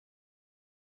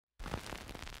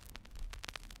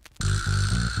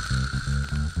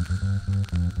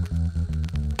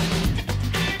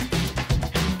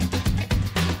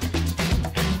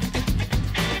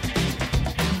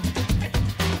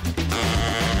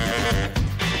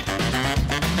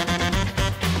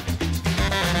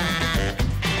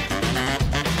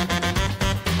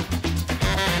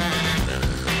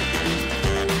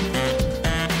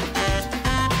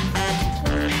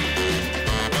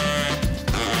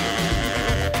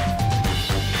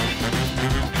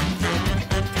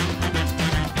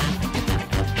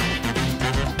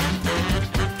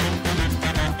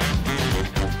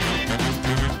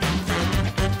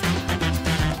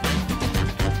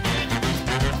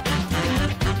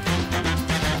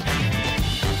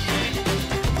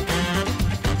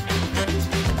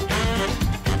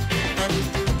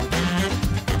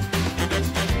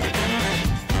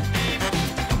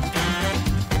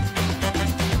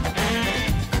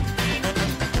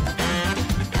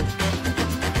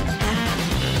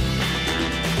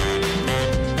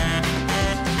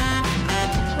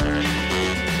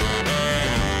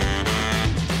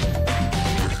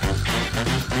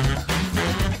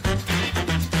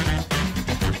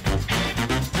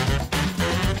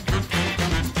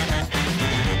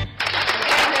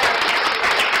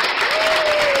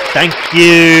Thank you!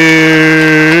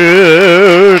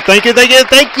 Thank you, thank you,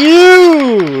 thank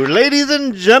you! Ladies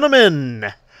and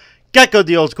gentlemen, Gecko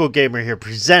the Old School Gamer here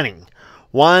presenting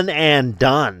One and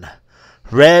Done.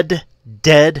 Red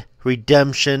Dead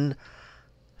Redemption,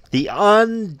 the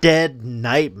Undead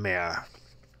Nightmare.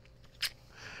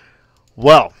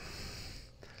 Well,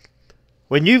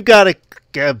 when you've got a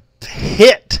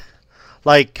hit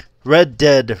like Red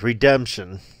Dead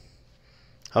Redemption,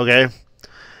 okay,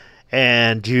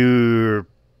 and you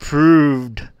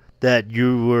proved that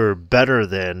you were better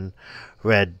than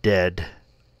Red Dead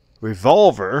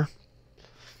Revolver,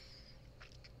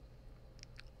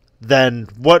 then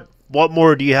what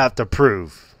more do you have to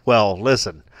prove? Well,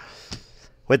 listen.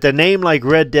 With a name like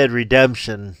Red Dead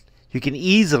Redemption, you can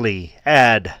easily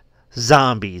add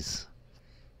zombies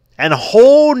and a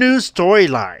whole new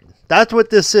storyline. That's what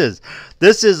this is.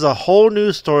 This is a whole new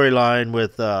storyline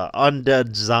with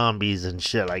undead zombies and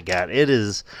shit like that. It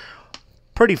is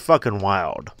pretty fucking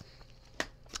wild.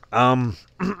 Now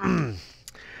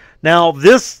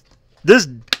this is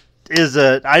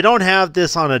I don't have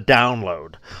this on a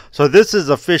download, so this is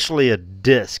officially a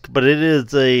disc, but it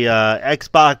is a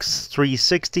Xbox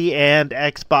 360 and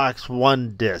Xbox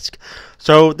One disc.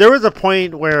 So there was a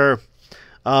point where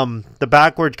the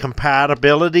backward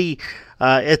compatibility,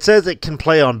 it says it can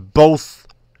play on both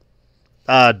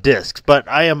discs, but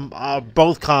I am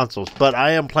both consoles, but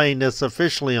I am playing this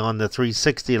officially on the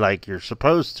 360 like you're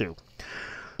supposed to,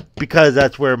 because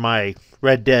that's where my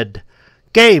Red Dead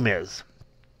game is.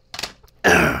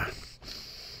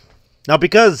 Now,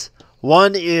 because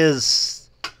one is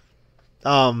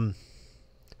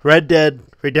Red Dead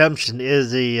Redemption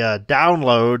is a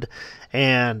download,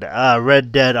 and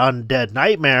Red Dead Undead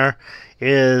Nightmare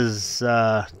is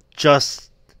just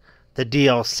the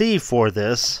DLC for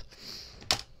this,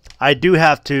 I do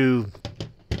have to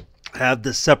have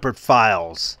the separate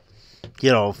files.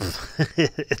 You know,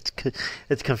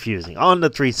 it's confusing on the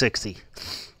 360.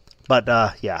 But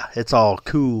yeah, it's all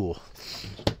cool.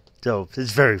 So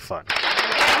it's very fun.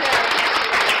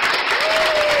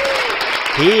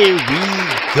 Here we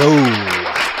go.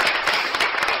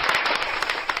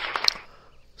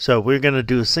 So we're gonna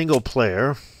do a single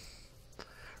player,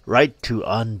 right to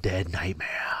Undead Nightmare.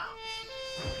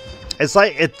 It's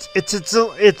like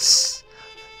it's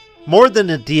more than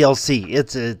a DLC.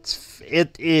 It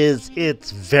is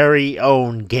its very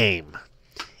own game.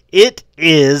 It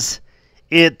is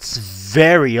its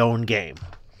very own game.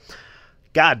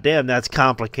 God damn, that's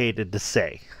complicated to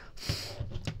say.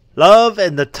 Love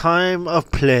and the Time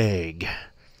of Plague.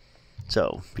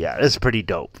 So, yeah, it's pretty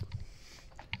dope.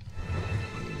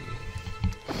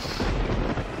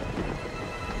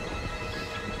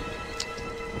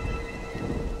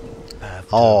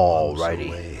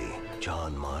 Alrighty.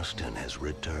 John Marston has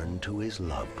returned to his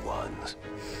loved ones.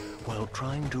 While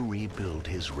trying to rebuild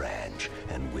his ranch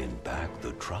and win back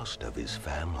the trust of his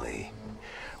family,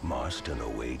 Marston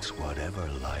awaits whatever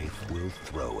life will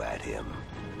throw at him.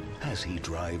 As he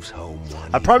drives home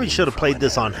one I probably should have played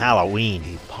this on Halloween.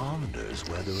 He ponders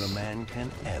whether a man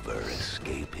can ever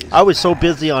escape his I was so past.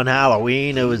 busy on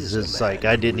Halloween, it was just like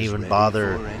I didn't even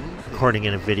bother recording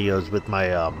any videos with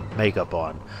my makeup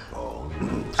on.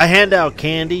 I hand out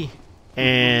candy,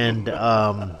 and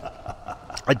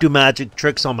I do magic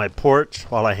tricks on my porch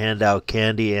while I hand out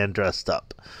candy and dressed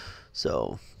up.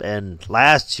 So, and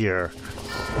last year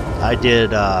I did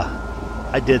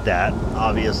that,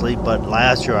 obviously, but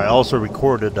last year I also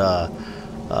recorded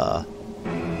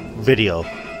video.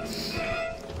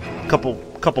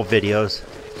 Couple videos.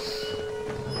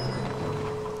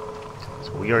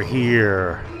 So we are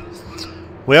here.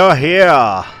 We are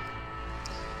here.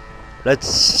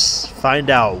 Let's find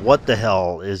out what the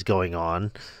hell is going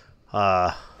on.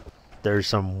 There's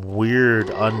some weird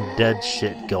undead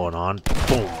shit going on.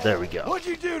 Boom, there we go. What'd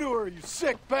you do to her, you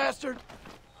sick bastard?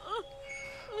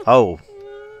 Oh.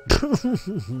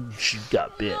 She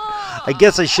got bit. I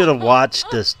guess I should have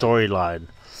watched the storyline.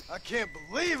 I can't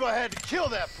believe I had to kill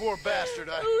that poor bastard.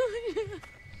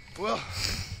 Well...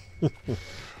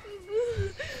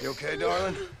 You okay,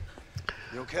 darling?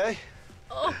 You okay?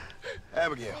 Oh.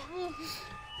 Abigail.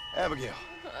 Abigail.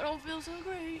 I don't feel so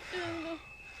great.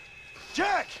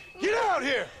 Jack! Get out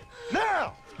here!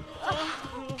 Now!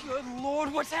 Good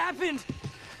Lord, what's happened?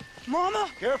 Mama?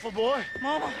 Careful, boy.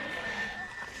 Mama?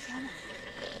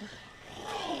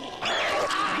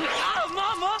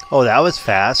 Mama? Oh, that was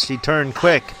fast. She turned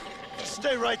quick.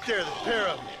 Stay right there, the pair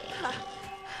of you.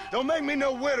 Don't make me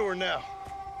no widower now.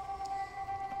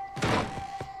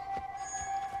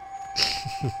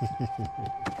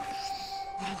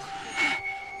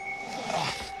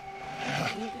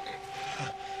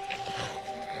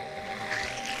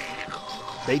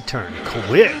 They turn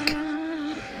quick.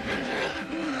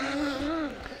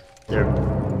 They're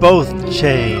both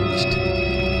changed.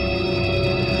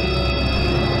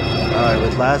 Alright,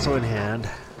 with lasso in hand,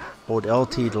 hold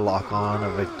LT to lock on a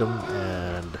victim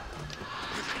and...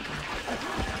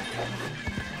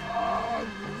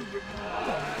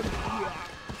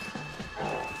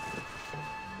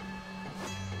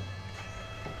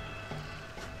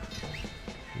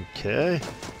 Okay.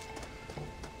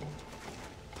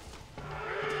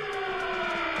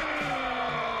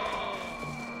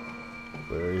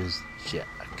 Where is Jack?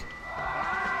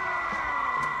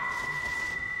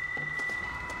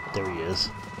 There he is.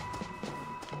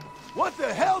 What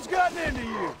the hell's gotten into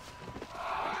you?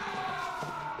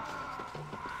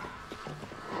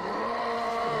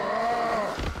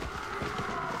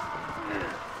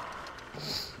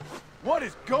 What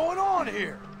is going on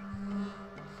here?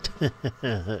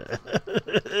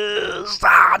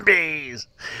 Zombies!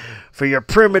 For your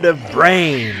primitive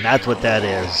brain. That's what that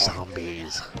is.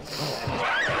 Zombies.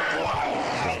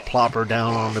 Just plop her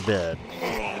down on the bed.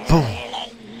 Boom.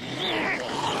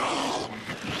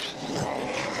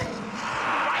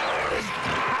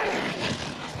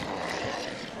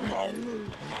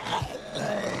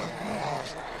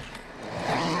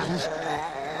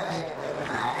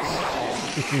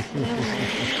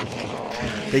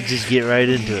 They just get right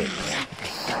into it.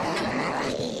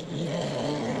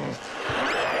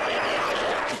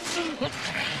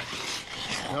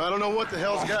 Now, I don't know what the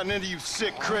hell's gotten into you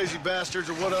sick, crazy bastards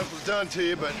or what else was done to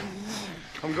you, but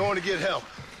I'm going to get help.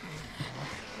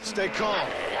 Stay calm.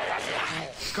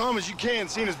 As calm as you can,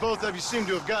 seeing as both of you seem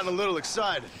to have gotten a little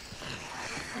excited.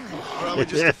 Probably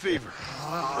just a fever.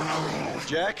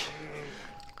 Jack?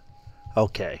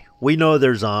 Okay, we know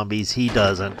they're zombies. He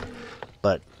doesn't,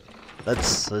 but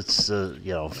let's you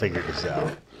know, figure this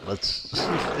out. Let's.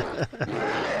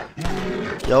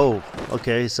 Yo,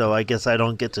 okay, so I guess I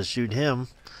don't get to shoot him.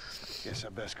 Guess I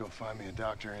best go find me a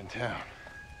doctor in town.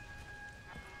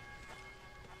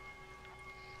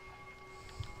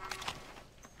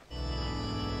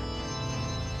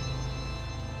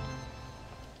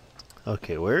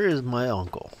 Okay, where is my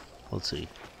uncle? Let's see.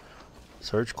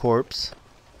 Search corpse.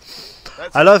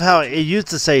 I love how it used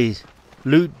to say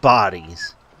loot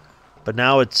bodies, but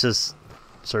now it's just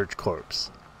search corpse.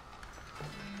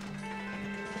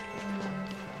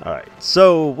 Alright,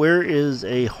 so where is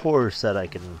a horse that I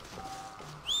can...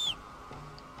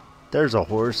 There's a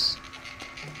horse.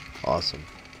 Awesome.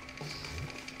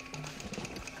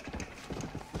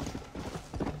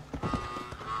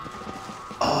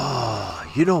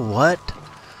 Oh, you know what?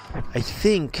 I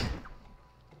think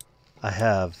I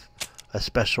have a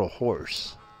special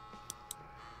horse.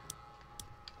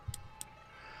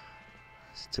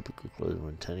 It's typically clothes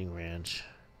when tending ranch.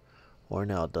 Worn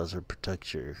out doesn't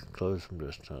protect your clothes from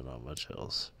dust, not much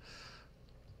else.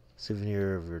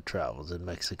 Souvenir of your travels in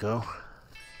Mexico.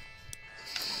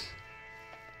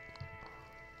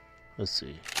 Let's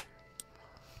see.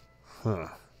 Huh.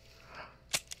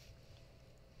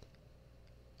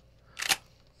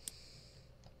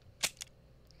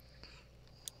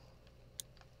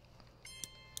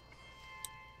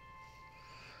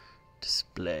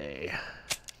 Display.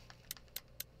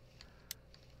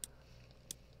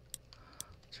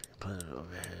 Planet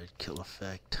overhead, kill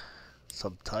effect,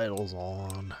 subtitles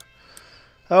on.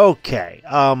 Okay,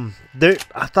 there.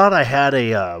 I thought I had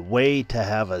a way to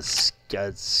have a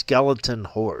skeleton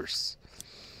horse.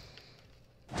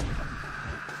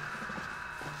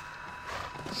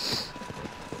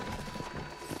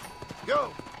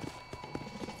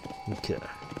 Okay.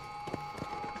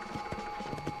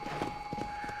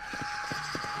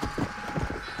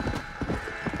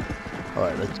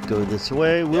 Alright, let's go this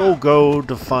way. We'll go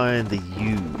to find the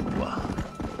U.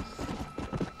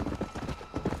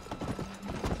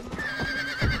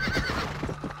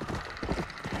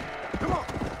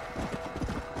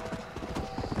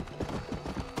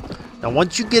 Now,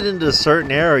 once you get into a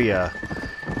certain area,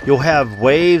 you'll have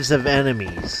waves of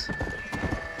enemies.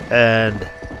 And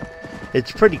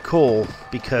it's pretty cool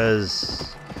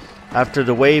because after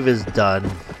the wave is done,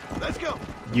 Let's go.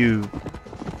 you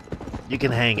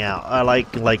can hang out. I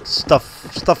like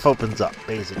stuff opens up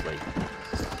basically.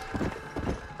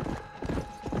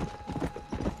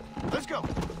 Let's go.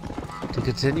 To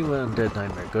continue Undead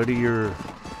Nightmare, go to your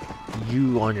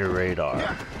U on your radar.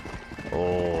 Yeah.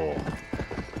 Oh.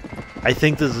 I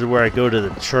think this is where I go to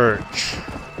the church,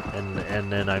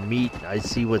 and then I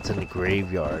see what's in the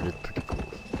graveyard. It's pretty cool.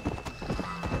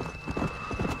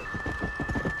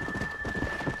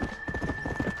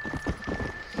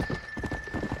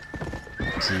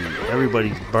 See,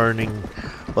 everybody's burning.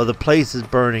 Well, the place is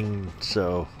burning,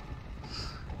 so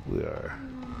we are.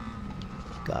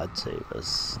 God save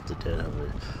us, the dead of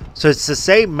it. So it's the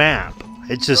same map.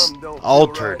 It's just Something don't feel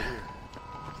altered. right here.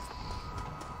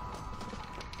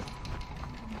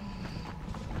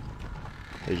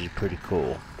 Which is pretty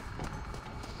cool.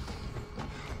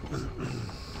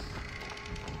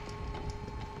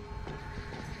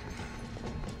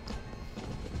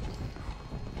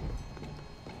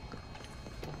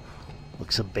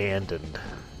 Looks abandoned.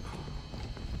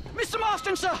 Mr.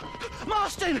 Marston, sir!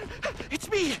 Marston! It's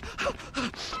me!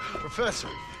 Professor,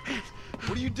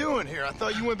 what are you doing here? I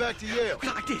thought you went back to Yale.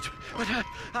 Well, I did, but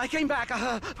I came back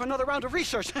for another round of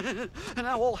research, and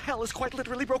now all hell is quite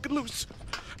literally broken loose.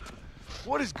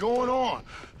 What is going on?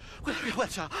 Well,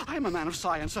 sir, I am a man of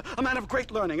science, a man of great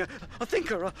learning, a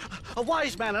thinker, a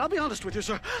wise man, and I'll be honest with you,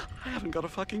 sir, I haven't got a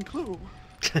fucking clue.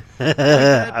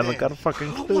 I haven't got a fucking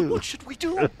What, clue. what should we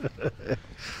do?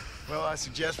 Well, I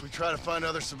suggest we try to find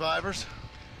other survivors,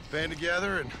 band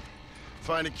together, and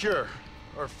find a cure.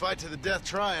 Or fight to the death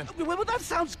trying. Well, that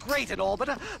sounds great and all, but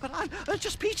I'm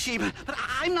just peachy. But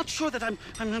I'm not sure that I'm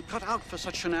not cut out for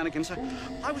such shenanigans.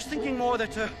 I was thinking more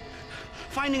that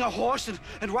finding a horse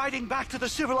and riding back to the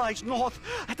civilized north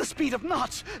at the speed of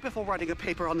knots before writing a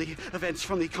paper on the events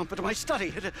from the comfort of my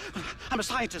study. I'm a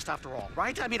scientist after all,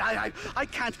 right? I mean, I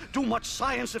can't do much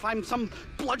science if I'm some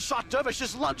bloodshot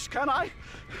dervish's lunch, can I?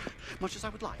 Much as I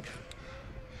would like.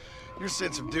 Your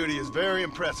sense of duty is very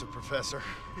impressive, Professor.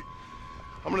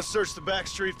 I'm gonna search the back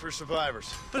street for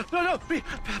survivors. No,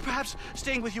 perhaps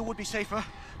staying with you would be safer.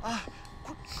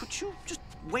 Could you just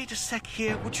wait a sec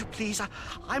here, would you please?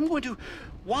 I'm going to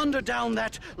wander down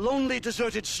that lonely,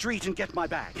 deserted street and get my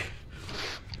bag.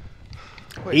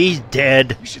 Wait, He's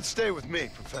dead. you should stay with me,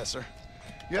 Professor.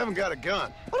 You haven't got a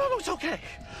gun. Oh, no, it's okay.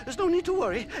 There's no need to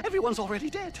worry. Everyone's already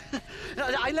dead.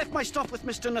 I left my stuff with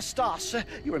Mr. Nastas.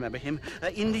 You remember him.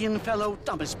 Indian fellow,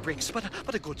 dumb as bricks, but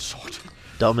a good sort.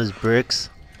 Dumb as bricks.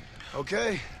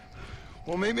 Okay.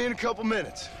 Well, meet me in a couple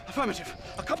minutes. Affirmative.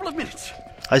 A couple of minutes.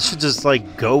 I should just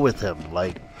like go with him,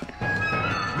 like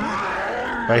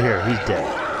right here. He's dead.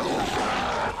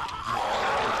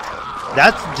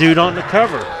 That's the dude on the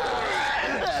cover.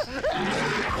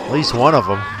 At least one of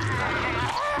them.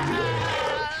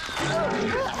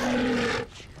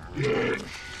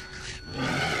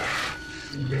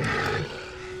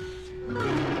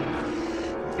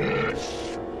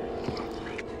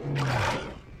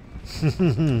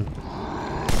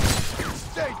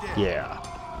 Stay dead. Yeah.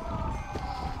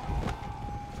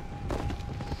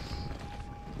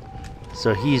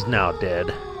 So he's now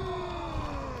dead.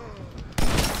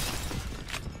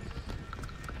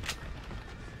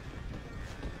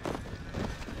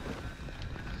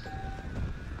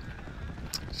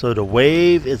 So the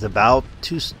wave is about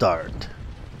to start.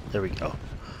 There we go.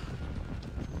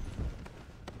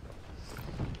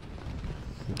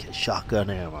 Okay, shotgun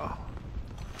ammo.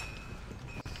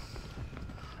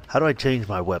 How do I change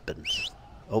my weapons?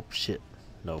 Oh shit.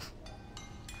 No.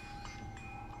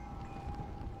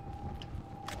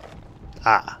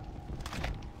 Ah.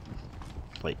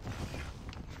 Wait.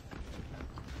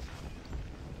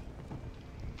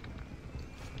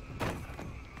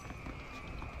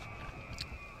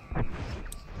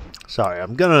 Sorry,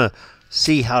 I'm gonna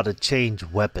see how to change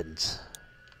weapons.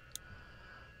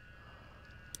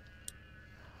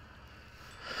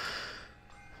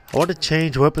 I want to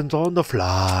change weapons on the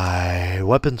fly.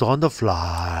 Weapons on the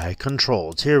fly.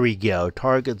 Controls. Here we go.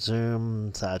 Target,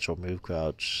 zoom, satchel, move,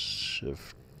 crouch,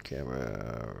 shift,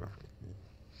 camera.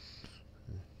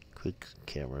 Quick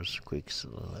cameras. Quick.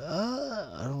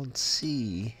 I don't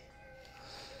see.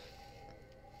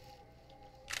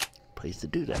 place to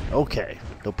do that. Okay,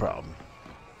 no problem.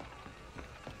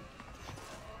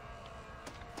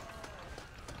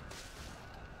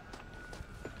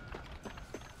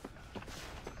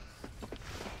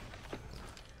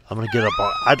 I'm gonna get up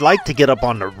on. I'd like to get up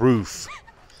on the roof.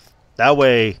 That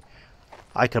way,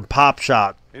 I can pop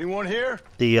shot Anyone here?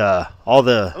 the all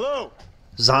the Hello?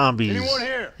 zombies Anyone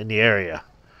here? in the area.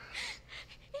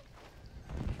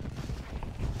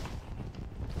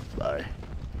 Bye.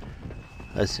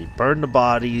 Let's see. Burn the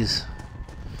bodies.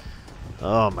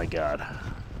 Oh my god.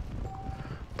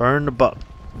 Burn the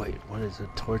Wait, what is it?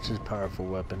 Torch's powerful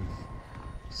weapon.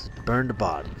 It says burn the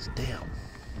bodies. Damn.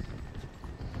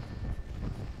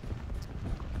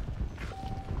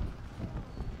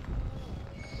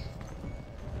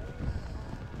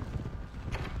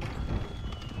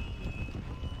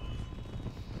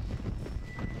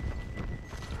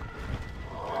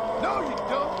 No, you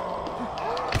don't.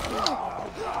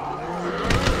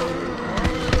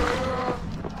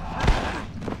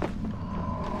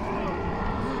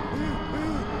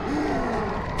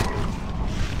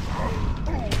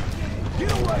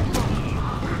 Get away from me.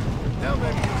 Now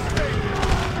maybe you'll stay here.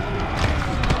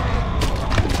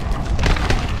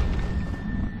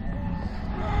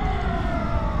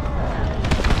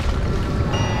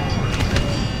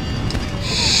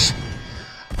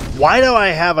 Why do I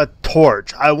have a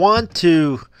torch? I want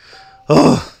to...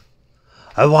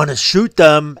 I want to shoot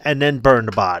them and then burn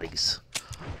the bodies.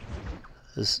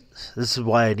 This is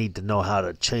why I need to know how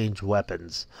to change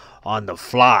weapons on the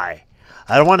fly.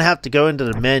 I don't want to have to go into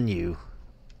the menu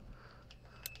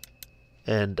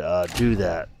and do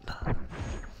that.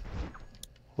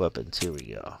 Weapons, here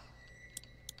we go.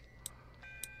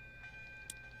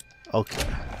 Okay.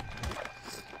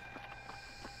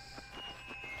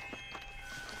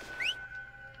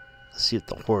 Let's see if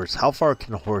the horse... How far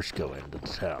can a horse go into the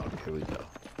town? Here we go.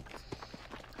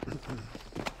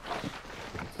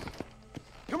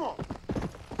 Come on.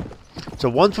 So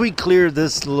once we clear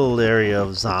this little area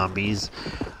of zombies,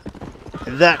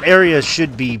 that area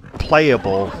should be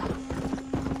playable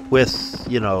with,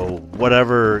 you know,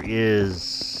 whatever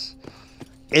is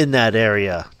in that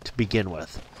area to begin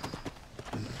with.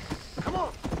 Come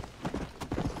on.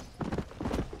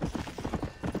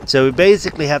 So we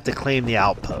basically have to claim the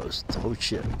outpost. Oh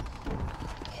shit.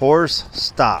 Horse,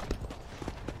 stop.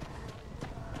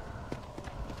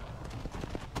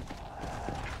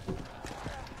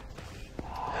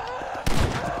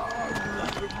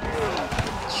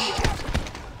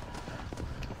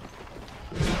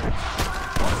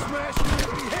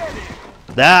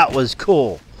 That was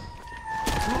cool.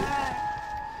 Now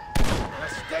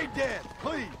stay dead,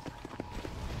 please.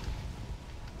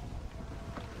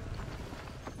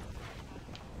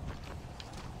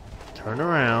 Turn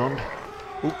around.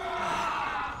 Oop.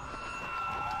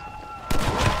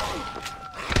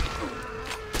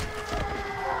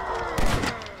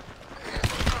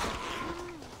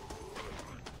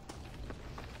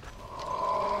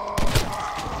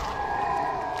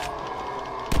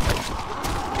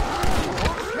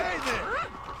 Okay then.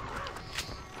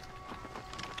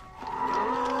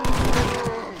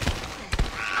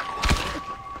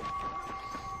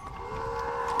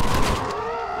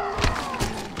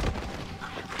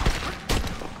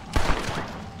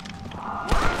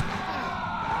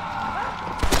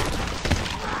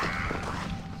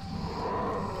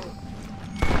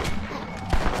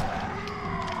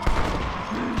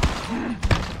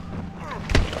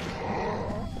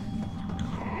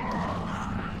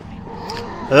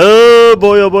 Oh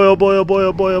boy, oh boy, oh boy, oh boy,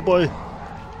 oh boy, oh boy.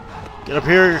 Get up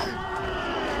here.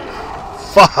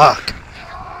 Fuck.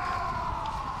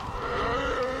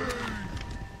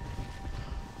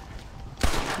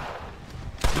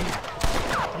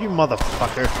 You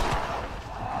motherfucker.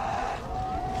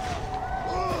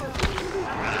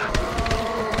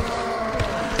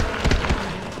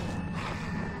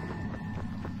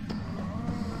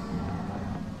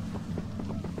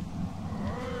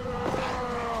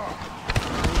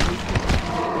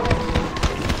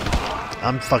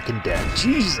 I'm fucking dead.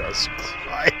 Jesus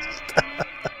Christ.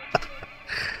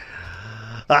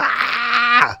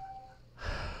 Ah!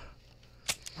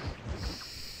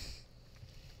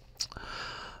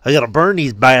 I gotta burn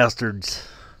these bastards.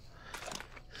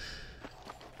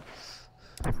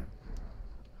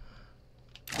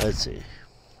 Let's see.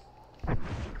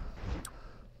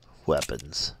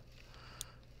 Weapons.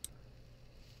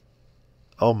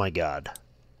 Oh my god.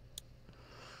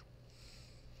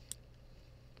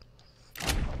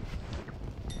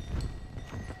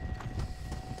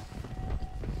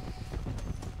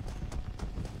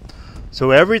 So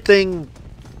everything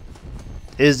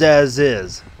is as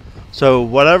is. So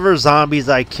whatever zombies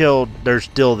I killed, they're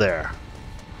still there.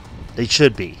 They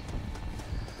should be.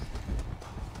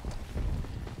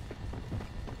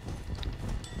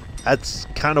 That's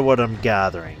kind of what I'm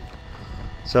gathering.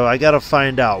 So I gotta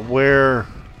find out where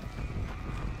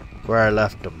I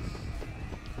left them.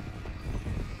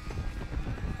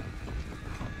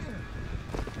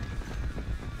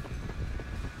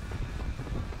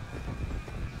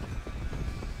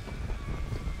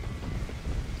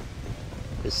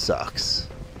 It sucks.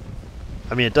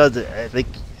 I mean, it does. I think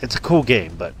it's a cool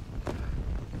game, but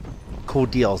cool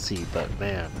DLC. But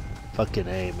man, fucking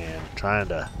A, man, trying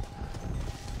to.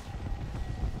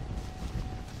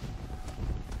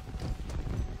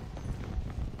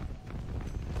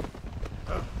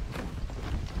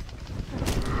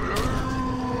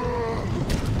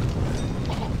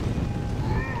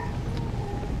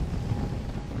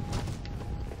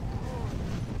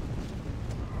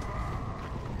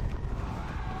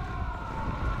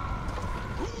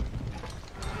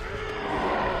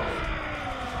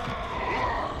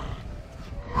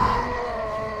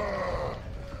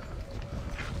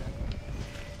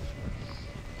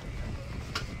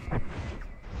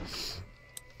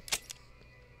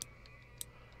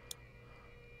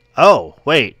 Oh,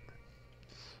 wait.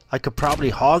 I could probably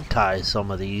hog tie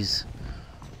some of these.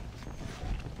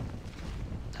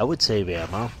 That would save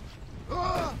ammo.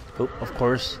 Oh, of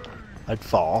course, I'd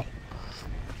fall.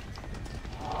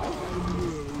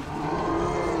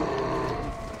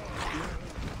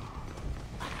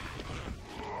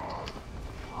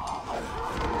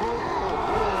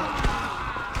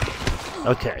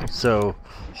 Okay, so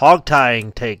hog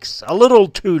tying takes a little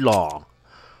too long.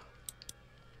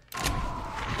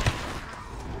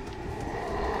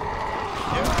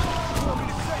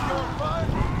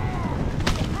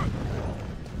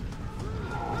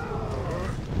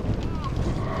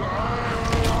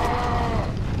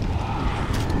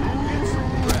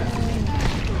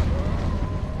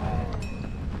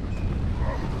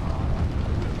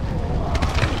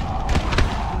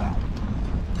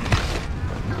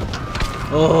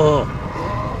 Oh.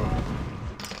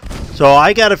 So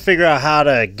I got to figure out how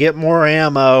to get more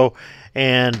ammo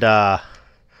and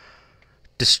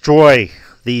destroy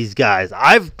these guys.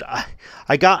 I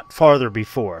got farther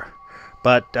before,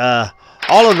 but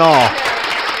all in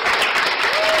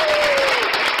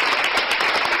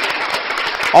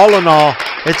all,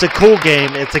 it's a cool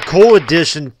game. It's a cool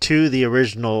addition to the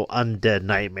original Undead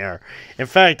Nightmare. In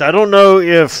fact, I don't know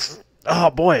if, oh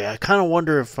boy, I kind of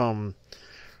wonder if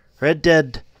Red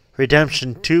Dead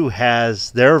Redemption 2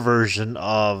 has their version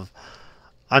of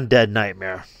Undead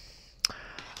Nightmare.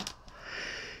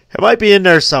 It might be in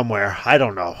there somewhere. I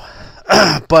don't know.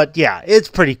 But yeah, it's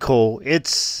pretty cool.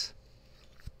 It's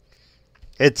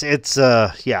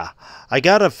yeah. I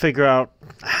gotta figure out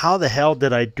how the hell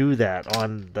did I do that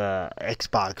on the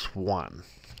Xbox One?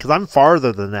 Because I'm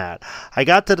farther than that. I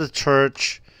got to the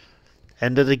church,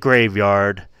 end of the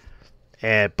graveyard,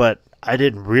 but I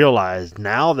didn't realize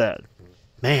now that,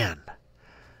 man,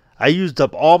 I used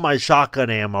up all my shotgun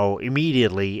ammo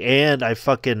immediately, and I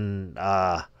fucking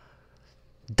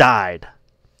died.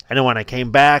 And then when I came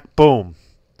back, boom,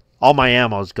 all my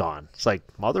ammo's gone. It's like,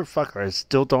 motherfucker, I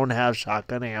still don't have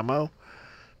shotgun ammo.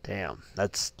 Damn,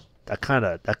 that kind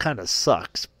of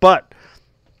sucks. But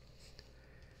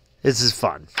this is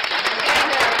fun,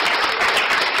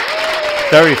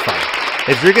 very fun.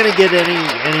 If you're gonna get any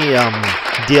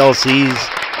DLCs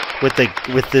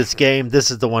with this game,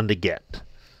 this is the one to get.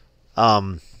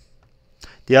 The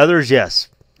others, yes,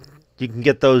 you can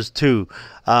get those too,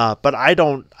 but I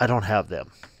don't have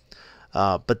them.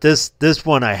 But this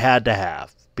one I had to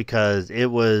have because it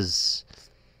was.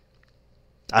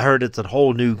 I heard it's a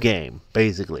whole new game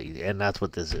basically, and that's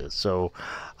what this is. So,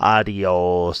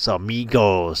 adios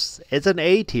amigos. It's an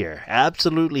A tier,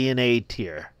 absolutely an A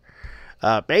tier.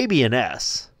 Maybe an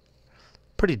S.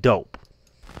 Pretty dope.